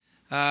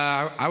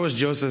I was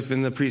Joseph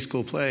in the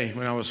preschool play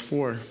when I was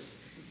 4.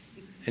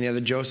 Any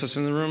other Josephs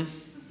in the room?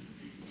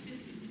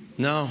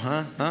 No,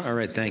 huh? All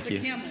right, thank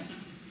you.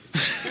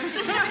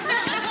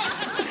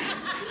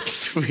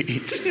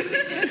 Sweet.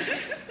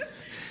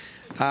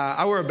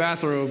 I wore a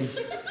bathrobe.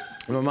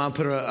 My mom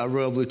put a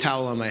royal blue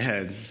towel on my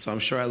head, so I'm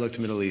sure I looked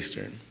Middle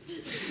Eastern.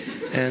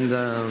 And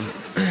I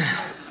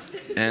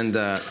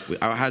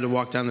had to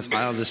walk down this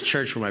aisle of this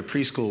church where my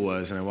preschool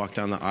was, and I walked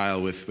down the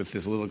aisle with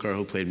this little girl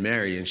who played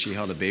Mary, and she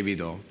held a baby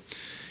doll.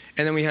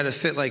 And then we had to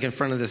sit like in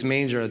front of this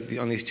manger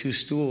on these 2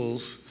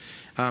 stools,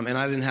 and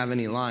I didn't have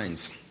any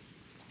lines.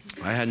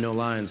 I had no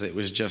lines. It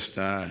was just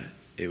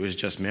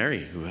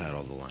Mary who had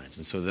all the lines.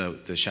 And so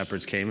the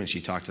shepherds came, and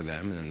she talked to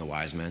them, and then the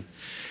wise men.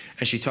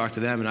 And she talked to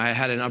them, and I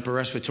had an upper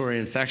respiratory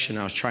infection.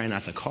 I was trying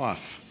not to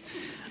cough.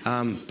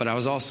 But I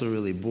was also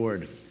really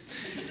bored.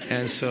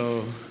 And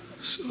so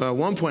at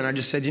one point, I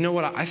just said, you know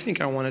what? I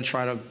think I want to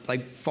try to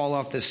fall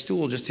off this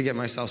stool just to get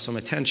myself some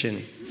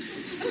attention.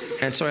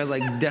 And so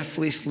I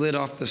deftly slid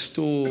off the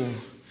stool,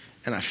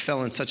 and I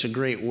fell in such a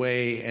great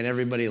way, and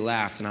everybody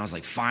laughed. And I was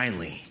like,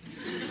 finally.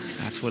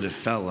 That's what it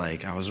felt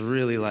like. I was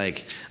really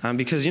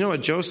because you know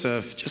what,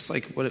 Joseph, just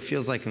like what it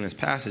feels like in this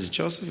passage,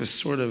 Joseph is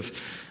sort of,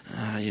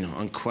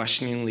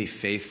 unquestioningly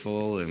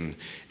faithful and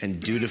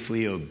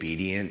dutifully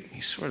obedient.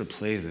 He sort of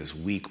plays this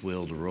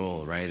weak-willed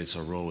role, right? It's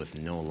a role with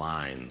no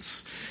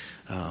lines.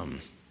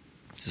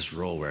 It's this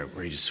role where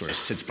he just sort of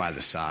sits by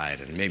the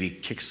side and maybe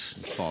kicks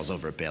and falls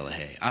over a bale of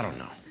hay. I don't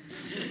know.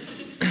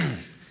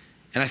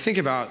 And I think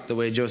about the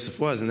way Joseph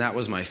was, and that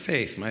was my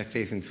faith. My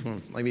faith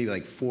in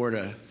maybe 4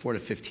 to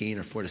 15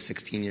 or 4 to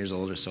 16 years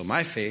old or so.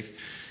 My faith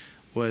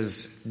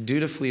was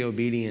dutifully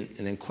obedient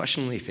and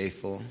unquestionably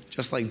faithful,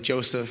 just like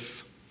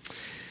Joseph.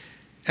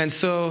 And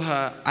so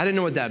I didn't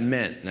know what that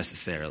meant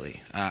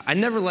necessarily. I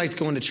never liked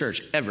going to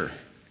church, ever.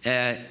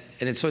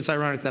 So it's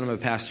ironic that I'm a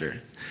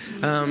pastor.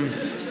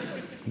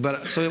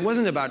 But so it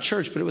wasn't about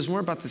church, but it was more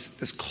about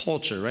this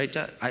culture, right?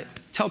 I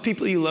tell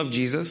people you love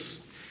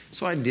Jesus.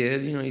 So I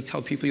did. You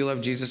tell people you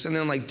love Jesus. And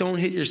then don't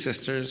hit your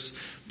sisters.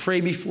 Pray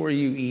before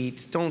you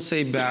eat. Don't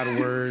say bad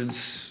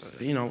words.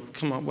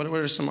 Come on, what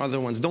are some other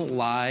ones? Don't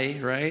lie,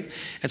 right?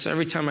 And so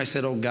every time I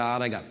said, oh,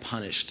 God, I got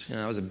punished.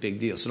 That was a big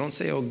deal. So don't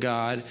say, oh,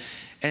 God.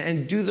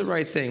 And do the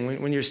right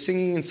thing. When you're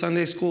singing in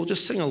Sunday school,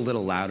 just sing a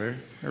little louder,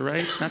 all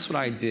right? That's what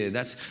I did.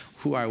 That's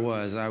who I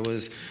was. I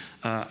was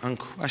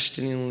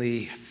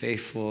unquestioningly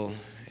faithful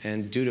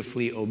and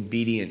dutifully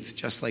obedient,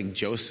 just like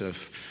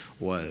Joseph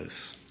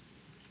was.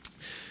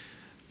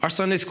 Our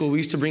Sunday school, we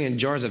used to bring in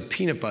jars of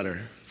peanut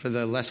butter for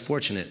the less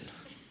fortunate.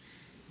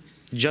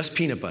 Just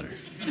peanut butter.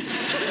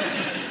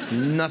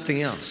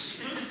 Nothing else.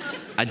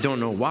 I don't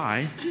know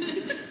why,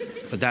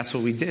 but that's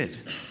what we did.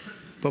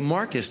 But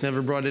Marcus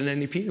never brought in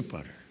any peanut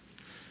butter.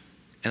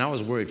 And I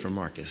was worried for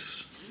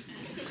Marcus.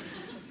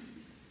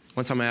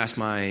 One time I asked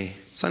my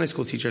Sunday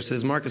school teacher, I said,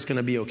 is Marcus going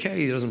to be okay?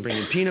 He doesn't bring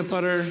in peanut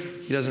butter.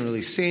 He doesn't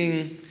really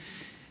sing.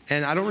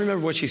 And I don't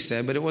remember what she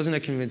said, but it wasn't a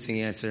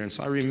convincing answer. And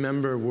so I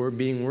remember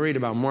being worried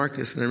about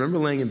Marcus. And I remember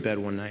laying in bed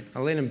one night. I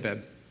laid in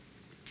bed.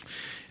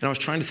 And I was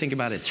trying to think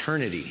about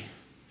eternity.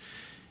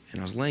 And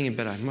I was laying in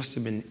bed. I must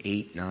have been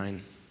 8,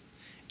 9.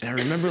 And I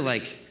remember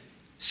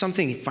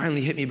something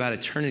finally hit me about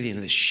eternity.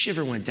 And this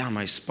shiver went down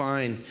my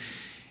spine.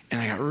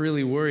 And I got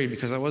really worried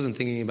because I wasn't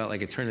thinking about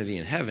eternity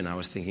in heaven. I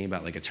was thinking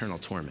about eternal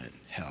torment,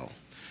 hell.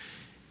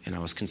 And I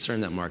was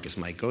concerned that Marcus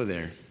might go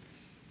there.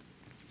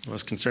 I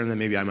was concerned that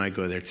maybe I might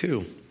go there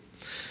too.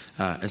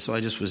 And so I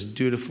just was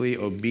dutifully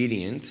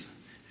obedient,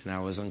 and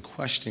I was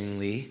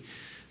unquestioningly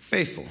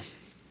faithful.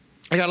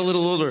 I got a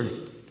little older.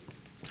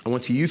 I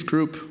went to youth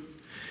group,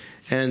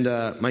 and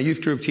my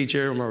youth group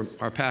teacher,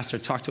 our pastor,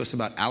 talked to us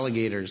about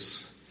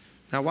alligators.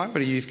 Now, why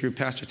would a youth group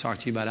pastor talk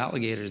to you about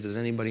alligators? Does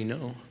anybody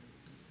know?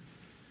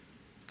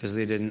 Because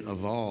they didn't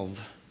evolve.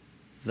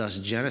 Thus,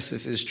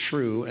 Genesis is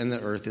true, and the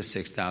earth is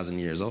 6,000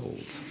 years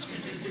old.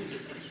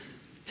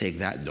 Take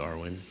that,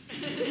 Darwin.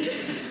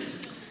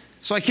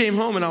 So I came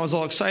home and I was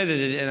all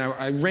excited, and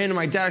I ran to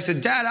my dad. I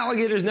said, Dad,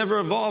 alligators never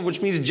evolved,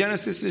 which means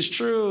Genesis is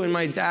true. And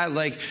my dad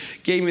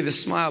gave me the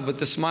smile, but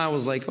the smile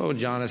was oh,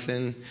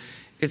 Jonathan,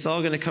 it's all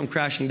going to come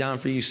crashing down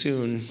for you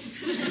soon.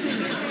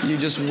 You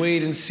just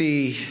wait and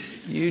see.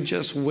 You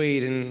just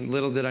wait. And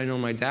little did I know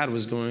my dad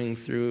was going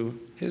through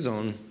his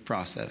own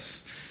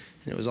process.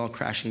 And it was all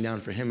crashing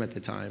down for him at the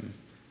time.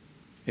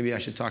 Maybe I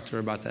should talk to her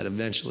about that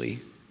eventually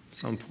at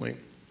some point.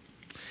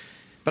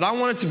 But I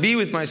wanted to be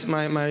with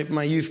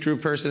my youth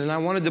group person, and I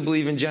wanted to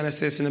believe in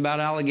Genesis and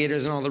about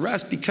alligators and all the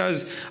rest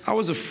because I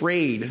was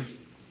afraid.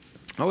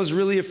 I was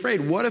really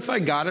afraid. What if I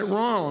got it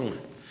wrong?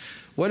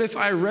 What if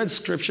I read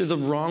Scripture the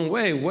wrong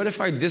way? What if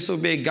I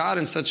disobeyed God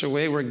in such a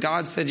way where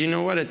God said, you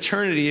know what,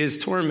 eternity is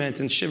torment,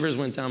 and shivers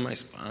went down my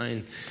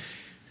spine,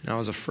 and I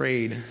was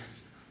afraid.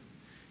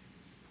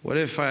 What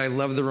if I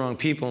love the wrong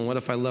people, and what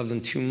if I love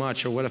them too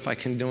much, or what if I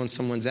condone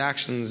someone's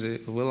actions?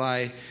 Will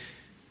I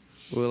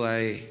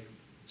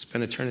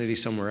spend eternity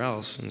somewhere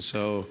else? And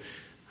so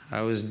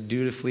I was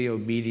dutifully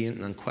obedient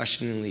and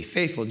unquestioningly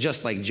faithful,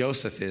 just like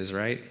Joseph is,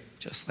 right?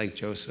 Just like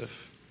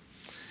Joseph.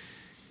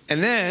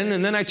 And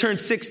then I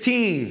turned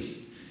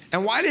 16.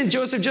 And why didn't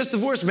Joseph just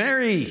divorce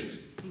Mary?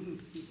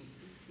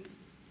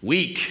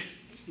 Weak.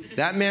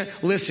 That man,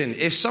 listen,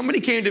 if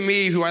somebody came to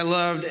me who I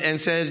loved and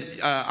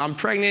said, I'm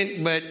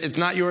pregnant, but it's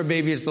not your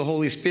baby, it's the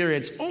Holy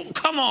Spirit's. Oh,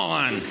 come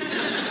on.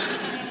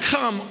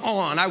 Come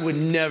on. I would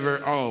never,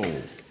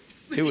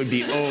 it would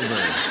be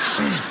over.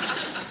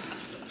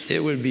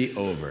 It would be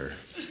over.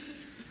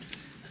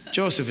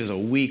 Joseph is a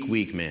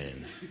weak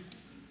man.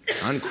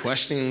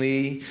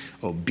 Unquestioningly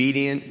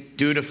obedient,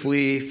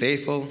 dutifully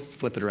faithful.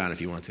 Flip it around if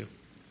you want to.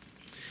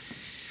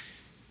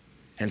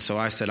 And so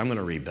I said, I'm going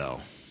to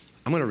rebel.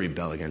 I'm going to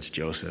rebel against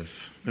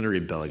Joseph. I'm going to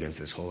rebel against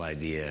this whole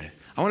idea.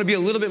 I want to be a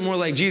little bit more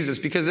like Jesus,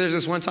 because there's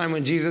this one time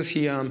when Jesus,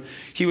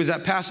 he was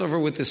at Passover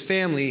with his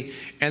family,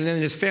 and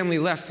then his family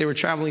left. They were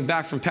traveling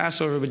back from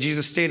Passover, but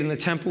Jesus stayed in the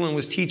temple and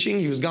was teaching.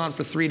 He was gone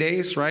for 3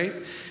 days, right?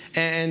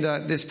 And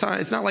this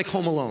time, it's not like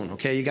Home Alone,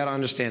 okay? You got to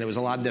understand, it was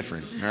a lot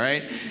different, all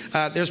right?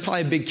 There's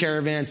probably a big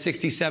caravan,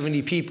 60,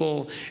 70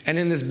 people. And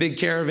in this big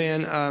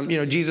caravan,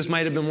 Jesus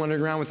might have been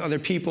wandering around with other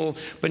people.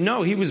 But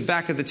no, he was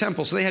back at the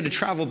temple. So they had to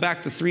travel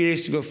back the 3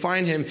 days to go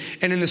find him.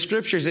 And in the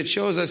scriptures, it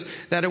shows us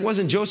that it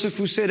wasn't Joseph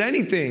who said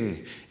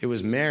anything. It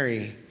was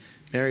Mary.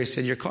 Mary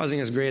said, you're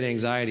causing us great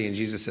anxiety. And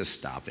Jesus says,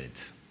 stop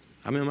it.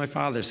 I'm in my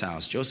Father's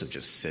house. Joseph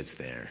just sits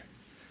there.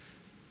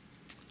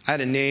 I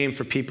had a name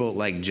for people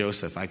like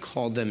Joseph. I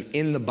called them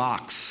in the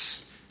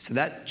box. So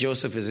that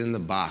Joseph is in the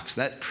box.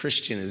 That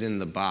Christian is in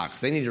the box.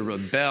 They need to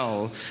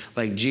rebel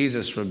like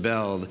Jesus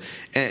rebelled.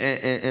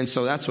 And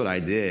so that's what I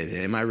did.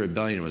 And my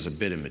rebellion was a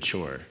bit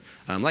immature.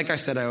 Like I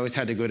said, I always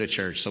had to go to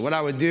church. So what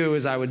I would do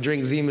is I would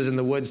drink Zimas in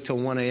the woods till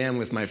 1 a.m.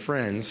 with my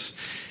friends.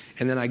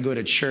 And then I'd go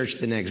to church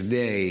the next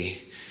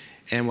day.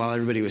 And while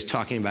everybody was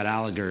talking about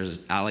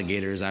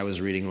alligators, I was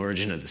reading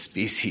Origin of the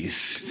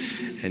Species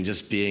and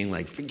just being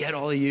like, forget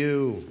all of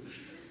you.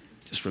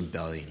 Just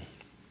rebelling.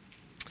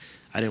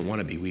 I didn't want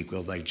to be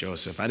weak-willed like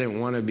Joseph. I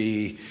didn't want to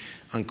be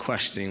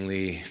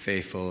unquestioningly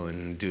faithful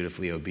and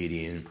dutifully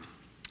obedient.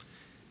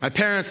 My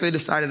parents, they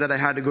decided that I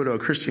had to go to a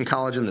Christian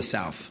college in the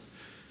South.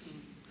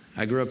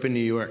 I grew up in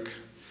New York,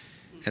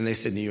 and they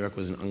said New York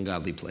was an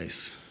ungodly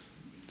place.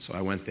 So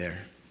I went there,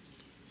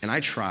 and I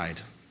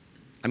tried.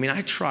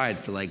 I tried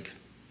for like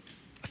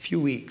a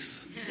few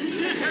weeks.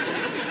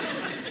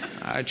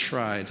 I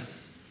tried.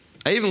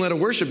 I even led a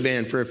worship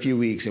band for a few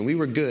weeks, and we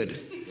were good.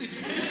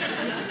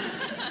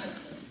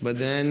 But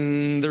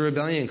then the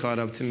rebellion caught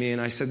up to me, and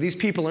I said, these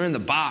people are in the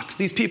box.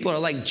 These people are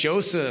like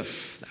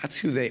Joseph. That's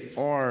who they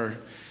are.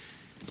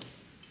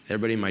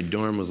 Everybody in my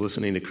dorm was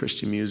listening to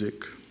Christian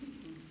music,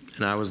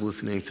 and I was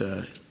listening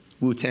to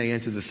Wu-Tang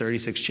Enter the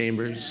 36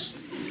 Chambers,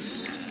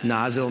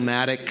 Nas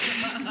Illmatic,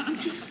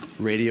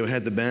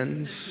 Radiohead, The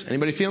Bends.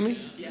 Anybody feel me?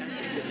 Yeah.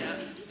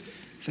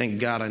 Thank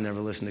God I never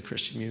listened to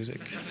Christian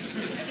music.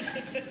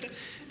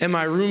 And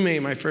my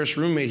roommate, my first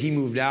roommate, he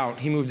moved out.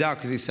 He moved out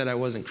because he said I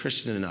wasn't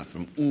Christian enough.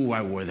 And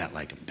I wore that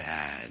like a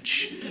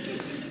badge.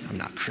 I'm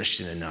not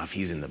Christian enough.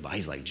 He's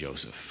like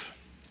Joseph.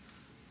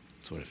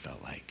 That's what it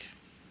felt like.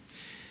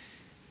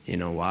 You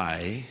know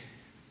why?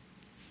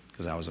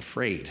 Because I was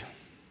afraid.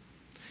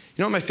 You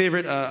know what my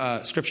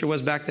favorite scripture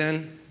was back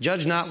then?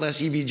 Judge not,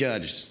 lest ye be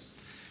judged.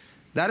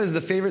 That is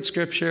the favorite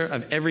scripture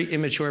of every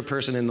immature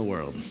person in the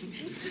world.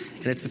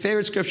 And it's the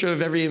favorite scripture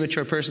of every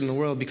immature person in the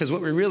world because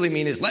what we really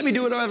mean is, let me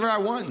do whatever I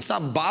want and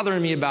stop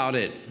bothering me about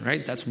it,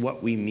 right? That's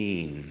what we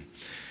mean.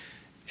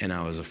 And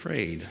I was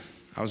afraid.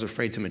 I was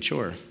afraid to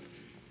mature.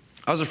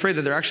 I was afraid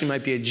that there actually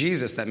might be a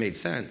Jesus that made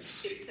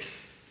sense.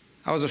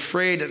 I was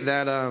afraid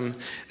that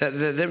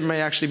there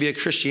might actually be a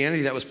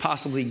Christianity that was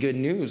possibly good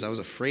news. I was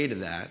afraid of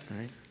that,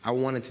 right? I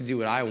wanted to do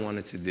what I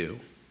wanted to do.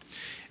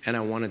 And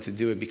I wanted to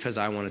do it because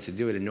I wanted to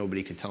do it, and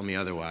nobody could tell me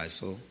otherwise.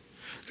 So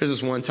there's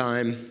this one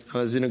time I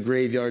was in a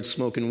graveyard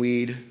smoking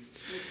weed,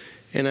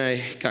 and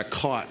I got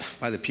caught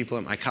by the people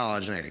at my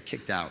college, and I got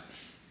kicked out.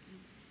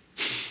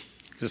 It's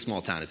a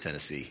small town in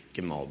Tennessee.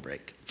 Give them all a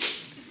break.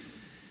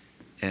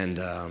 And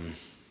I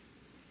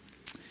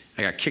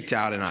got kicked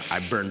out, and I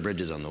burned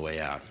bridges on the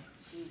way out.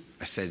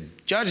 I said,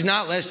 judge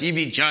not, lest ye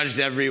be judged,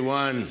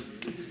 everyone.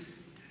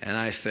 And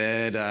I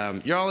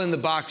said, you're all in the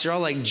box. You're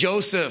all like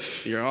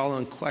Joseph. You're all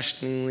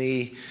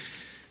unquestioningly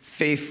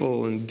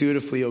faithful and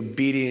dutifully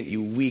obedient,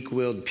 you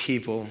weak-willed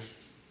people.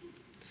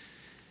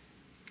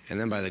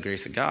 And then by the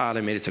grace of God,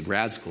 I made it to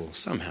grad school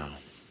somehow.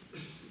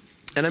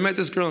 And I met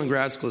this girl in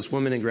grad school, this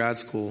woman in grad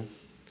school.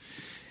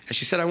 And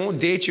she said, I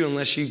won't date you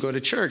unless you go to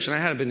church. And I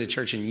hadn't been to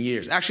church in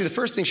years. Actually, the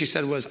first thing she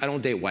said was, I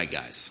don't date white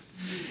guys.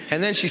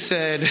 And then she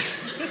said...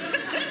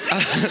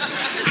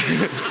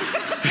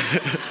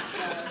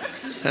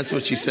 That's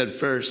what she said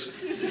first.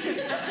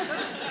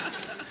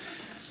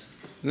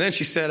 And then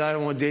she said, I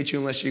don't want to date you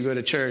unless you go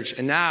to church.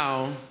 And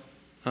now,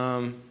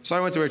 so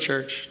I went to her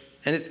church,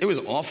 and it was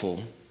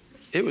awful.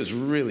 It was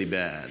really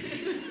bad.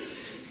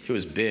 It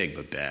was big,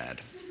 but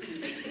bad.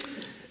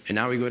 And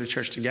now we go to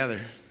church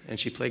together. And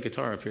she played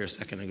guitar up here a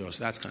second ago,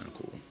 so that's kind of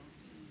cool.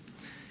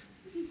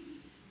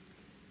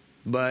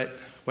 But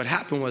what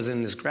happened was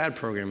in this grad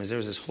program is there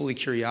was this holy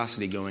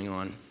curiosity going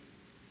on.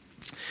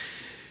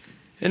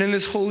 And in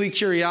this holy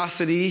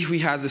curiosity, we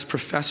had this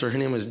professor. Her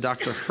name was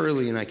Dr.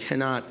 Hurley, and I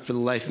cannot for the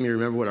life of me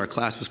remember what our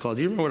class was called.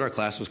 Do you remember what our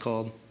class was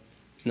called?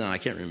 No, I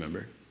can't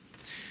remember.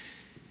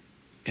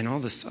 And all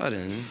of a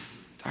sudden,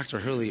 Dr.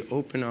 Hurley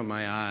opened up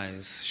my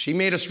eyes. She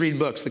made us read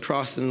books, The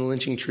Cross and the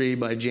Lynching Tree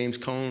by James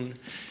Cone,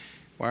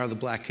 Why Are the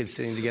Black Kids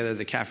Sitting Together at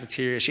the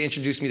Cafeteria? She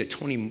introduced me to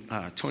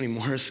Toni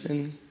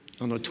Morrison.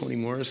 Don't know Toni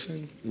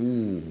Morrison?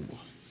 Ooh.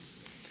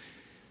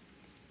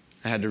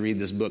 I had to read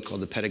this book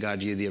called The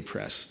Pedagogy of the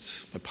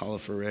Oppressed by Paulo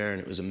Freire,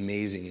 and it was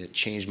amazing, and it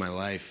changed my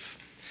life.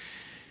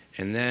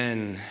 And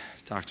then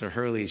Dr.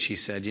 Hurley, she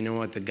said, you know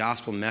what, the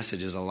gospel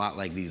message is a lot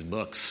like these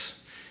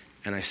books.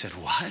 And I said,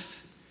 what?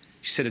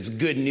 She said, it's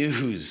good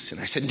news. And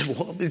I said, no,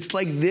 well, it's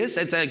like this?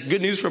 It's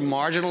good news for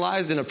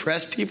marginalized and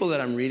oppressed people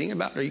that I'm reading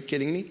about? Are you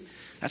kidding me?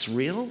 That's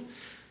real?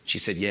 She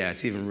said, yeah,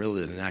 it's even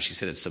realer than that. She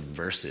said, it's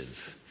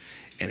subversive,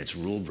 and it's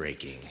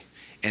rule-breaking,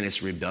 and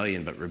it's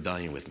rebellion, but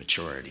rebellion with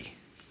maturity.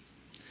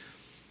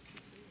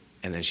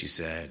 And then she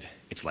said,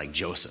 it's like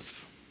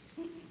Joseph.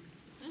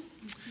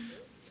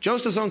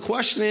 Joseph's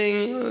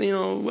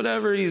unquestioning,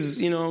 whatever, he's,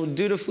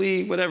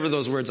 dutifully, whatever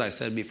those words I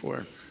said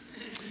before.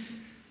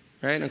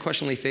 Right?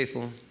 Unquestionably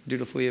faithful,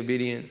 dutifully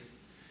obedient.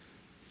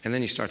 And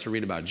then you start to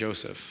read about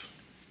Joseph.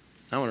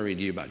 I want to read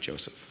to you about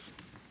Joseph.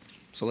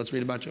 So let's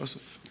read about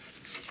Joseph.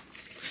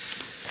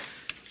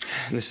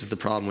 And this is the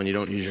problem when you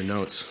don't use your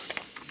notes.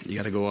 You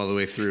got to go all the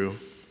way through.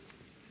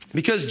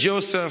 Because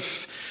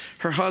Joseph,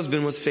 her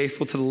husband, was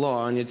faithful to the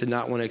law and yet did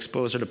not want to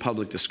expose her to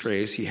public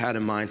disgrace, he had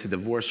in mind to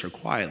divorce her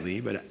quietly.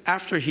 But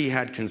after he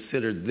had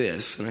considered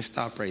this, and I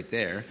stop right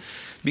there,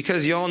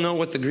 because you all know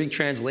what the Greek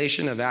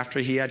translation of after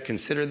he had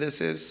considered this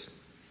is?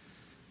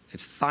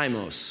 It's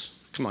thymos.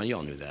 Come on, you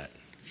all knew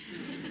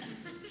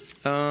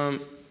that.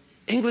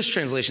 English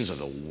translations are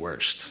the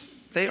worst.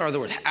 They are the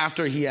worst.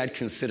 After he had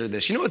considered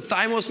this. You know what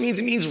thymos means?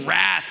 It means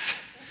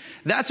wrath.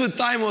 That's what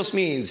thymos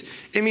means.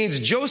 It means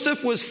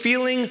Joseph was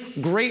feeling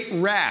great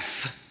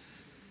wrath.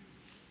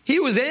 He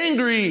was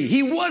angry.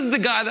 He was the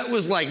guy that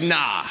was like,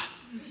 nah.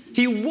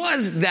 He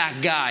was that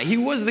guy. He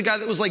was the guy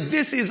that was like,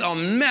 this is a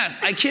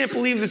mess. I can't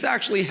believe this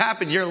actually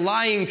happened. You're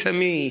lying to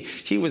me.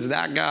 He was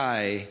that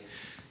guy.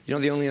 You know,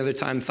 the only other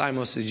time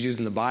thymos is used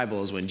in the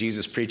Bible is when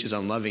Jesus preaches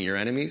on loving your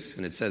enemies,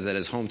 and it says that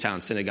his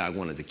hometown synagogue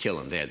wanted to kill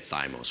him. They had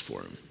thymos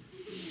for him.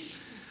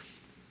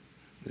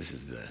 This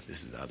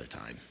is the other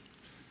time.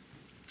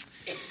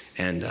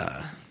 And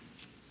I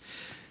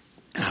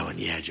went,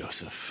 yeah,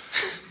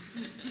 Joseph.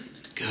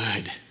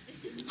 Good.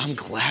 I'm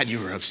glad you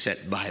were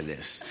upset by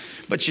this.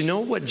 But you know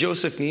what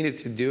Joseph needed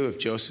to do if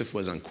Joseph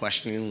was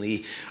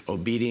unquestioningly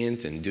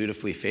obedient and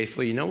dutifully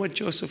faithful? You know what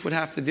Joseph would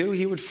have to do?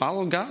 He would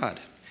follow God.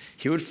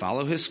 He would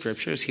follow his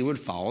scriptures. He would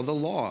follow the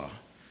law.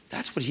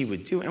 That's what he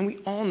would do. And we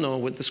all know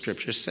what the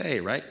scriptures say,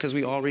 right? Because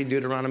we all read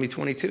Deuteronomy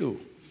 22.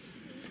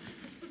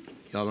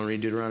 Y'all don't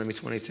read Deuteronomy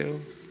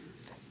 22?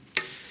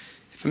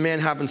 If a man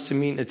happens to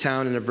meet in a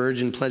town and a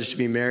virgin pledged to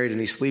be married and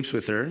he sleeps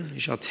with her, he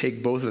shall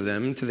take both of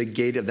them to the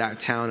gate of that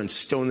town and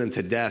stone them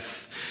to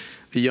death,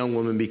 the young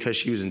woman because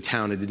she was in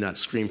town and did not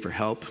scream for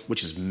help,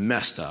 which is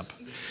messed up,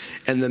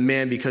 and the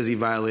man because he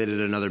violated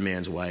another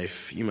man's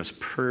wife. You must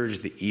purge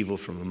the evil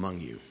from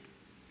among you.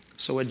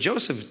 So what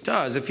Joseph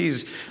does, if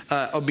he's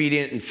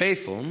obedient and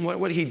faithful,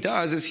 what he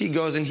does is he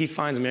goes and he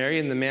finds Mary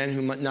and the man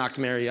who knocked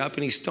Mary up,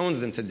 and he stones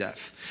them to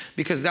death.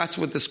 Because that's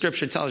what the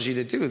scripture tells you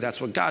to do. That's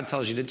what God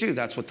tells you to do.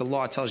 That's what the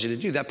law tells you to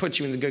do. That puts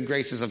you in the good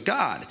graces of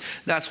God.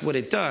 That's what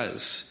it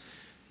does.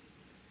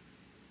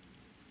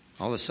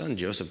 All of a sudden,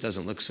 Joseph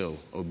doesn't look so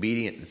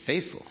obedient and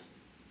faithful.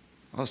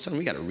 All of a sudden,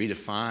 we got to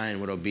redefine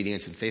what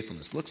obedience and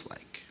faithfulness looks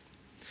like.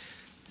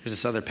 Here's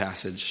this other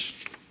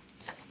passage.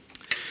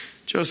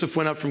 Joseph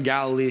went up from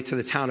Galilee to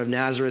the town of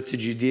Nazareth to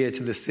Judea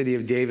to the city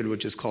of David,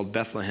 which is called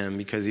Bethlehem,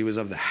 because he was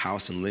of the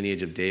house and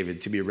lineage of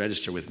David, to be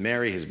registered with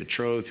Mary, his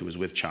betrothed, who was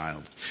with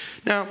child.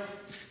 Now,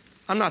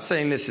 I'm not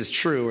saying this is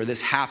true or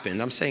this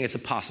happened. I'm saying it's a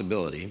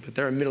possibility. But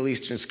there are Middle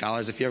Eastern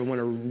scholars. If you ever want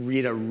to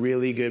read a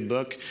really good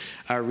book,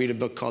 read a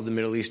book called The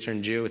Middle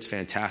Eastern Jew. It's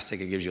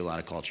fantastic. It gives you a lot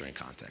of culture and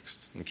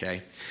context.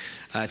 Okay?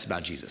 It's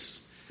about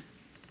Jesus.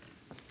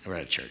 We're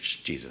at a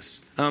church.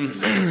 Jesus.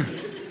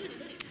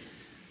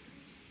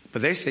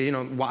 But they say,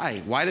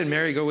 why? Why did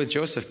Mary go with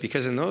Joseph?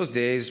 Because in those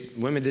days,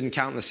 women didn't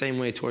count in the same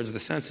way towards the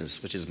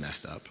census, which is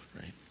messed up,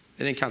 right?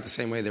 They didn't count the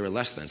same way. They were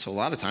less than. So a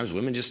lot of times,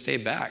 women just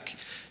stayed back.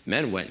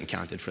 Men went and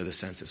counted for the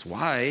census.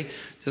 Why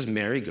does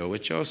Mary go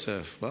with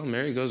Joseph? Well,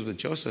 Mary goes with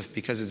Joseph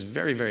because it's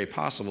very, very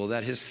possible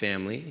that his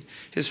family,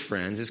 his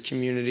friends, his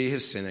community,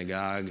 his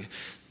synagogue,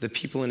 the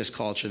people in his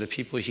culture, the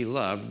people he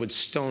loved, would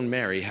stone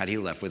Mary had he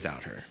left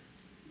without her.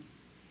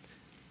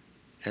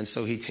 And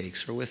so he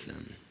takes her with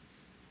him.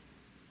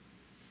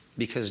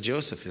 Because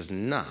Joseph is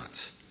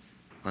not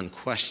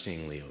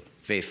unquestioningly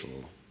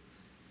faithful.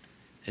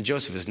 And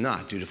Joseph is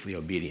not dutifully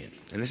obedient.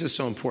 And this is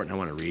so important, I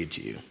want to read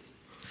to you.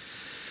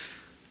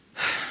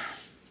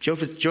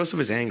 Joseph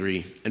is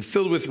angry and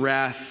filled with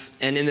wrath,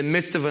 and in the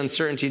midst of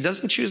uncertainty,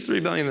 doesn't choose the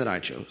rebellion that I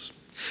chose.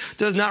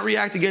 does not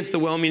react against the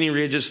well-meaning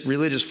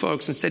religious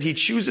folks. Instead, he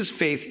chooses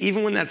faith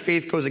even when that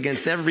faith goes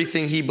against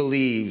everything he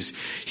believes.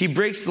 He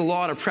breaks the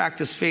law to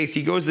practice faith.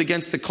 He goes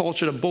against the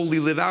culture to boldly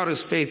live out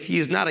his faith. He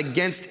is not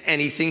against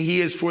anything.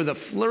 He is for the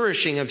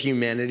flourishing of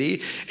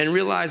humanity and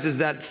realizes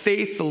that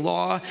faith, the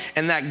law,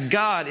 and that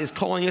God is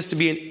calling us to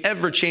be an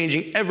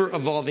ever-changing,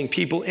 ever-evolving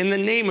people in the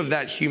name of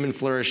that human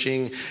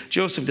flourishing.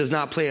 Joseph does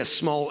not play a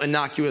small,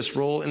 innocuous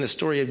role in the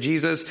story of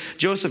Jesus.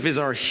 Joseph is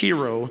our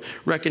hero,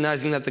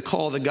 recognizing that the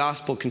call of the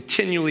gospel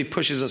continually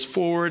pushes us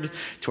forward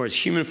towards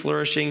human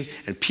flourishing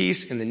and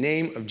peace in the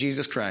name of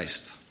Jesus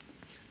Christ.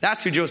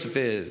 That's who Joseph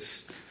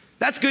is.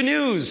 That's good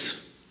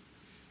news.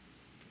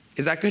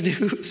 Is that good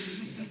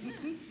news?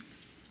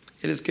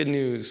 It is good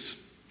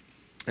news.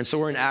 And so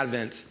we're in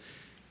Advent.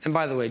 And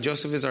by the way,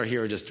 Joseph is our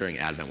hero just during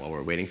Advent while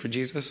we're waiting for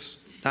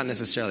Jesus, not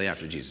necessarily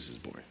after Jesus is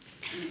born.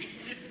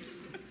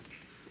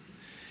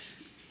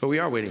 But we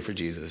are waiting for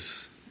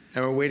Jesus.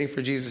 And we're waiting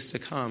for Jesus to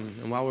come.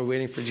 And while we're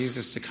waiting for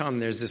Jesus to come,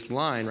 there's this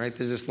line, right?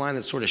 There's this line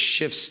that sort of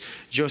shifts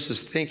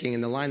Joseph's thinking.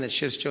 And the line that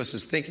shifts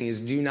Joseph's thinking is,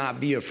 do not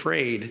be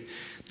afraid.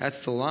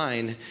 That's the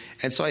line.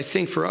 And so I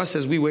think for us,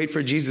 as we wait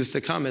for Jesus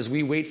to come, as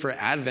we wait for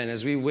Advent,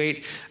 as we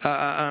wait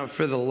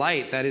for the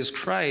light that is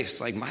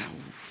Christ,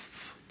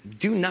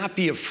 do not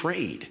be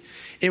afraid.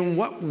 In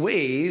what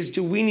ways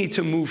do we need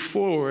to move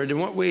forward? In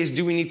what ways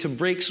do we need to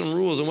break some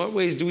rules? In what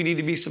ways do we need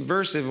to be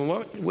subversive? In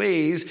what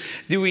ways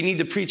do we need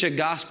to preach a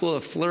gospel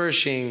of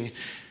flourishing?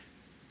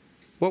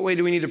 What way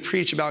do we need to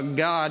preach about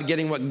God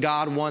getting what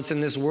God wants in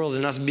this world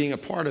and us being a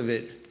part of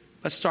it?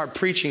 Let's start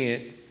preaching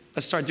it.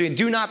 Let's start doing it.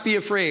 Do not be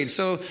afraid.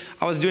 So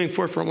I was doing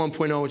Forefront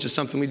 1.0, which is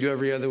something we do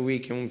every other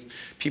week. And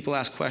people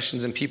ask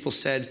questions, and people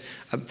said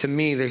to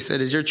me, they said,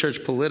 is your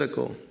church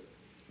political?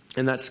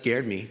 And that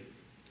scared me.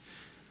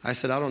 I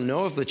said, I don't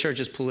know if the church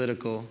is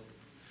political.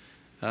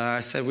 I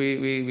said,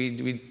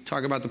 we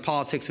talk about the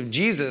politics of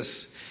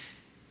Jesus.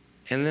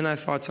 And then I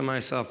thought to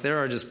myself, there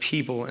are just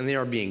people, and they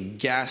are being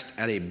gassed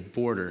at a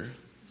border.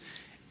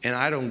 And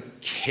I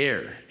don't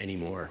care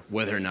anymore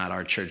whether or not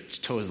our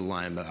church toes the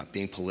line about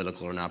being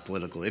political or not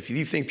political. If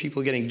you think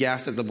people getting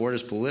gassed at the border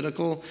is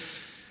political,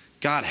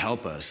 God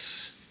help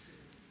us.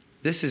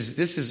 This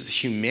is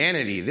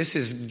humanity. This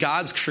is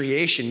God's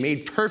creation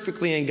made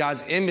perfectly in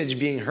God's image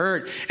being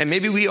hurt. And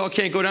maybe we all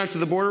can't go down to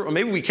the border, or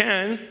maybe we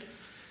can.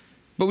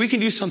 But we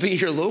can do something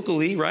here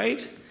locally,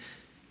 right?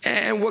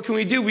 And what can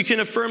we do? We can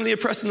affirm the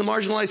oppressed and the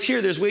marginalized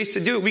here. There's ways to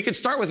do it. We could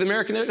start with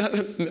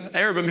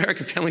Arab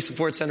American Family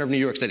Support Center of New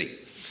York City.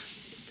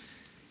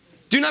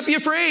 Do not be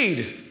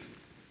afraid.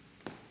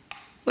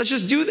 Let's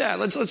just do that.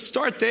 Let's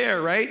start there,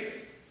 right?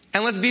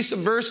 And let's be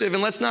subversive,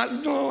 and let's not,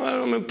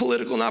 I'm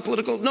political, not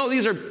political. No,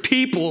 these are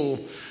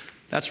people.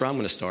 That's where I'm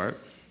going to start.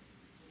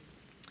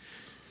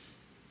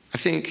 I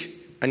think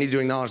I need to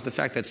acknowledge the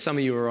fact that some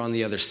of you are on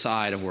the other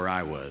side of where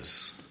I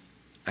was.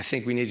 I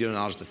think we need to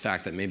acknowledge the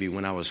fact that maybe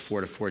when I was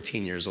 4 to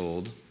 14 years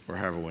old, or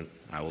however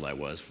how old I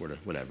was, 4 to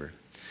whatever,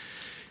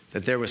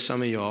 that there was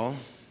some of y'all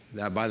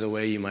that by the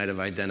way you might have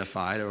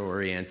identified or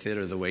oriented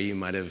or the way you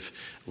might have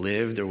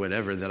lived or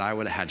whatever, that I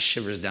would have had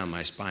shivers down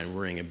my spine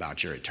worrying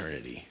about your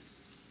eternity.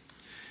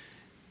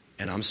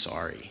 And I'm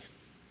sorry.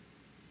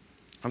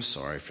 I'm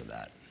sorry for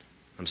that.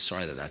 I'm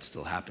sorry that that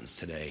still happens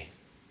today.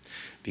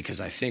 Because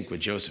I think what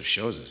Joseph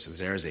shows us is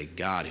there is a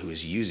God who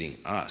is using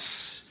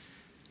us,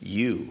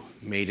 you,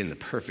 made in the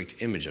perfect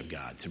image of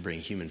God, to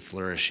bring human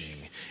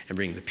flourishing and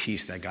bring the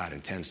peace that God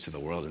intends to the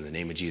world in the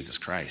name of Jesus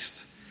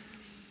Christ.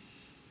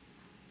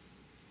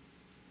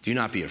 Do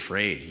not be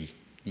afraid.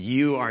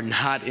 You are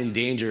not in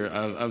danger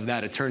of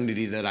that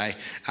eternity that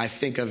I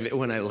think of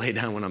when I lay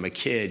down when I'm a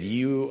kid.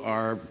 You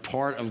are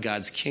part of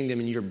God's kingdom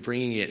and you're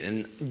bringing it.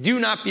 And do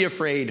not be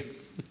afraid.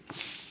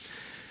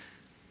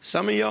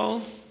 Some of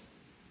y'all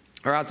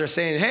are out there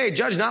saying, hey,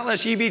 judge not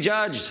lest ye be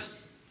judged.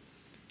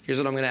 Here's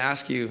what I'm going to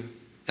ask you.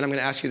 And I'm going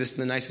to ask you this in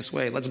the nicest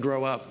way. Let's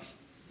grow up.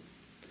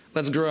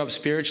 Let's grow up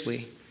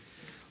spiritually.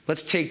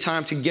 Let's take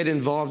time to get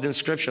involved in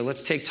Scripture.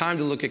 Let's take time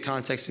to look at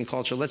context and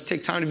culture. Let's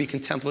take time to be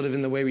contemplative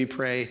in the way we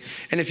pray.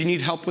 And if you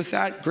need help with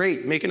that,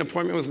 great. Make an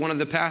appointment with one of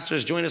the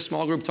pastors. Join a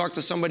small group. Talk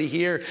to somebody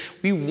here.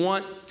 We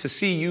want to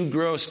see you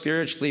grow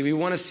spiritually. We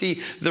want to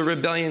see the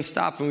rebellion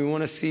stop, and we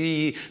want to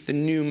see the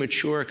new,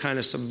 mature, kind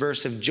of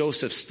subversive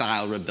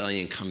Joseph-style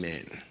rebellion come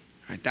in.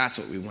 Right? That's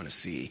what we want to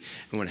see.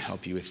 We want to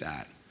help you with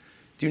that.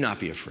 Do not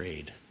be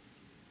afraid.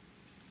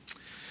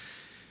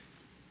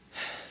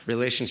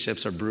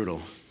 Relationships are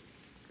brutal.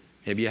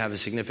 Maybe you have a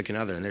significant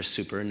other and they're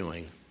super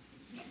annoying.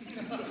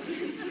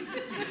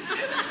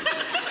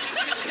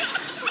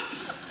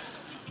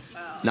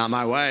 Not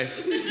my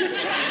wife.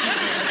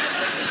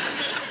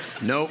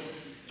 Nope.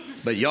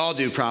 But y'all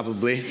do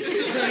probably.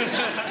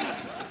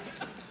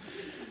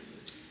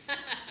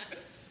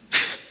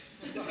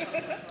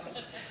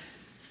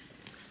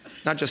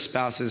 Not just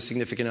spouses,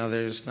 significant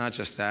others, not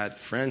just that.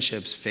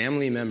 Friendships,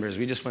 family members.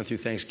 We just went through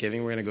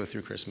Thanksgiving. We're going to go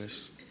through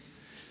Christmas.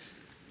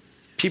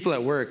 People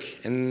at work,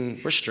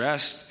 and we're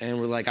stressed, and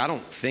we're like, I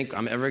don't think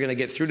I'm ever going to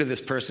get through to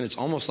this person. It's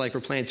almost like we're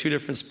playing two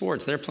different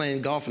sports. They're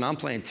playing golf, and I'm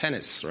playing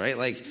tennis, right?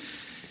 Like,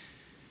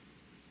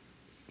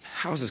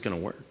 how is this going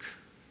to work?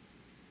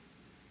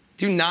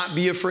 Do not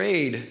be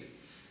afraid.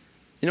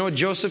 You know what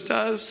Joseph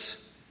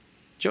does?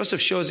 Joseph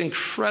shows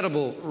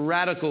incredible,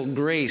 radical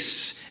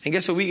grace. And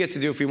guess what we get to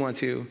do if we want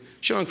to?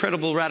 Show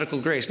incredible, radical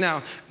grace.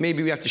 Now,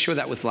 maybe we have to show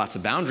that with lots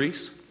of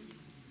boundaries.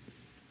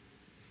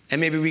 And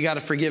maybe we got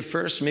to forgive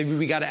first. Maybe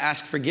we got to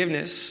ask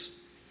forgiveness.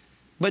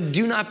 But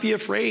do not be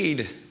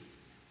afraid.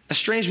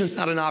 Estrangement's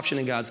not an option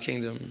in God's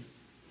kingdom.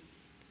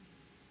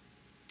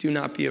 Do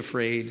not be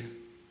afraid.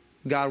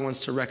 God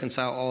wants to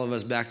reconcile all of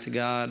us back to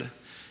God.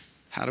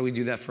 How do we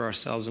do that for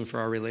ourselves and for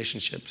our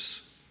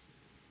relationships?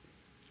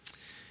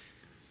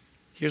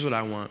 Here's what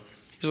I want.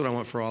 Here's what I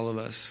want for all of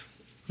us.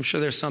 I'm sure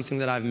there's something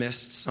that I've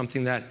missed,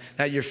 something that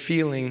you're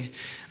feeling,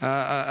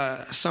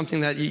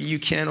 something that you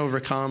can't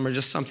overcome, or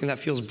just something that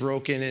feels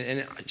broken.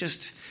 And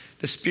just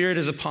the Spirit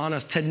is upon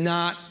us to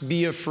not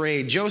be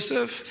afraid.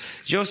 Joseph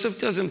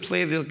doesn't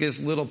play this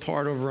little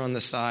part over on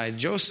the side.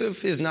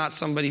 Joseph is not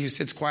somebody who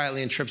sits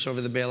quietly and trips over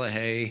the bale of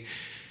hay.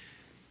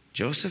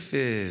 Joseph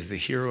is the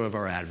hero of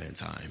our Advent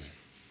time,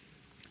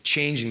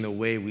 changing the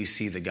way we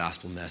see the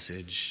gospel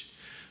message,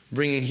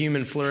 bringing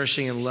human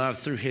flourishing and love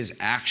through his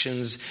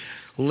actions,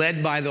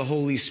 led by the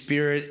Holy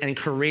Spirit and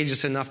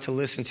courageous enough to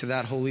listen to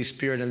that Holy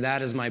Spirit. And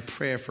that is my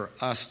prayer for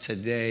us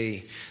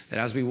today, that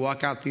as we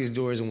walk out these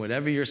doors and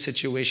whatever your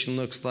situation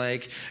looks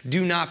like,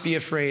 do not be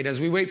afraid.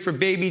 As we wait for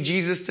baby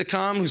Jesus to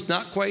come, who's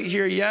not quite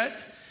here yet,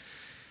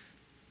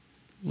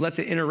 let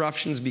the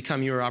interruptions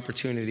become your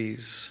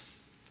opportunities.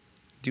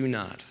 Do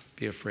not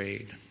be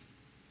afraid.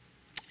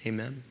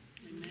 Amen.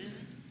 Amen.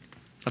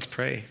 Let's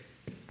pray.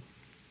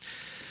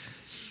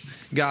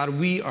 God,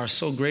 we are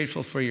so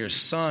grateful for your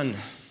Son.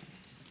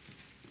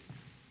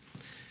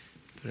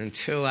 But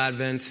until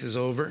Advent is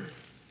over,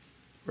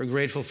 we're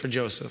grateful for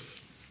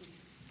Joseph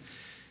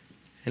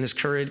and his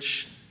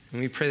courage. And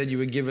we pray that you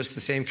would give us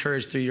the same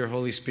courage through your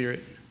Holy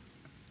Spirit.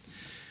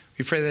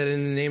 We pray that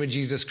in the name of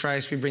Jesus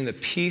Christ, we bring the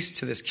peace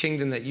to this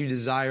kingdom that you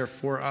desire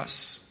for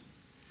us.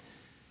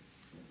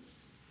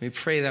 We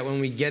pray that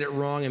when we get it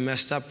wrong and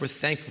messed up, we're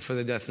thankful for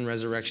the death and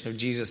resurrection of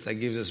Jesus that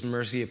gives us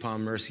mercy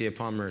upon mercy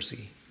upon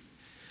mercy.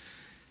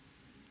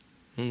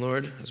 And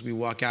Lord, as we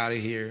walk out of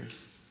here,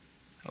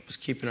 help us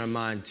keep in our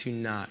mind to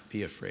not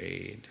be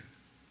afraid.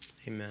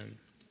 Amen.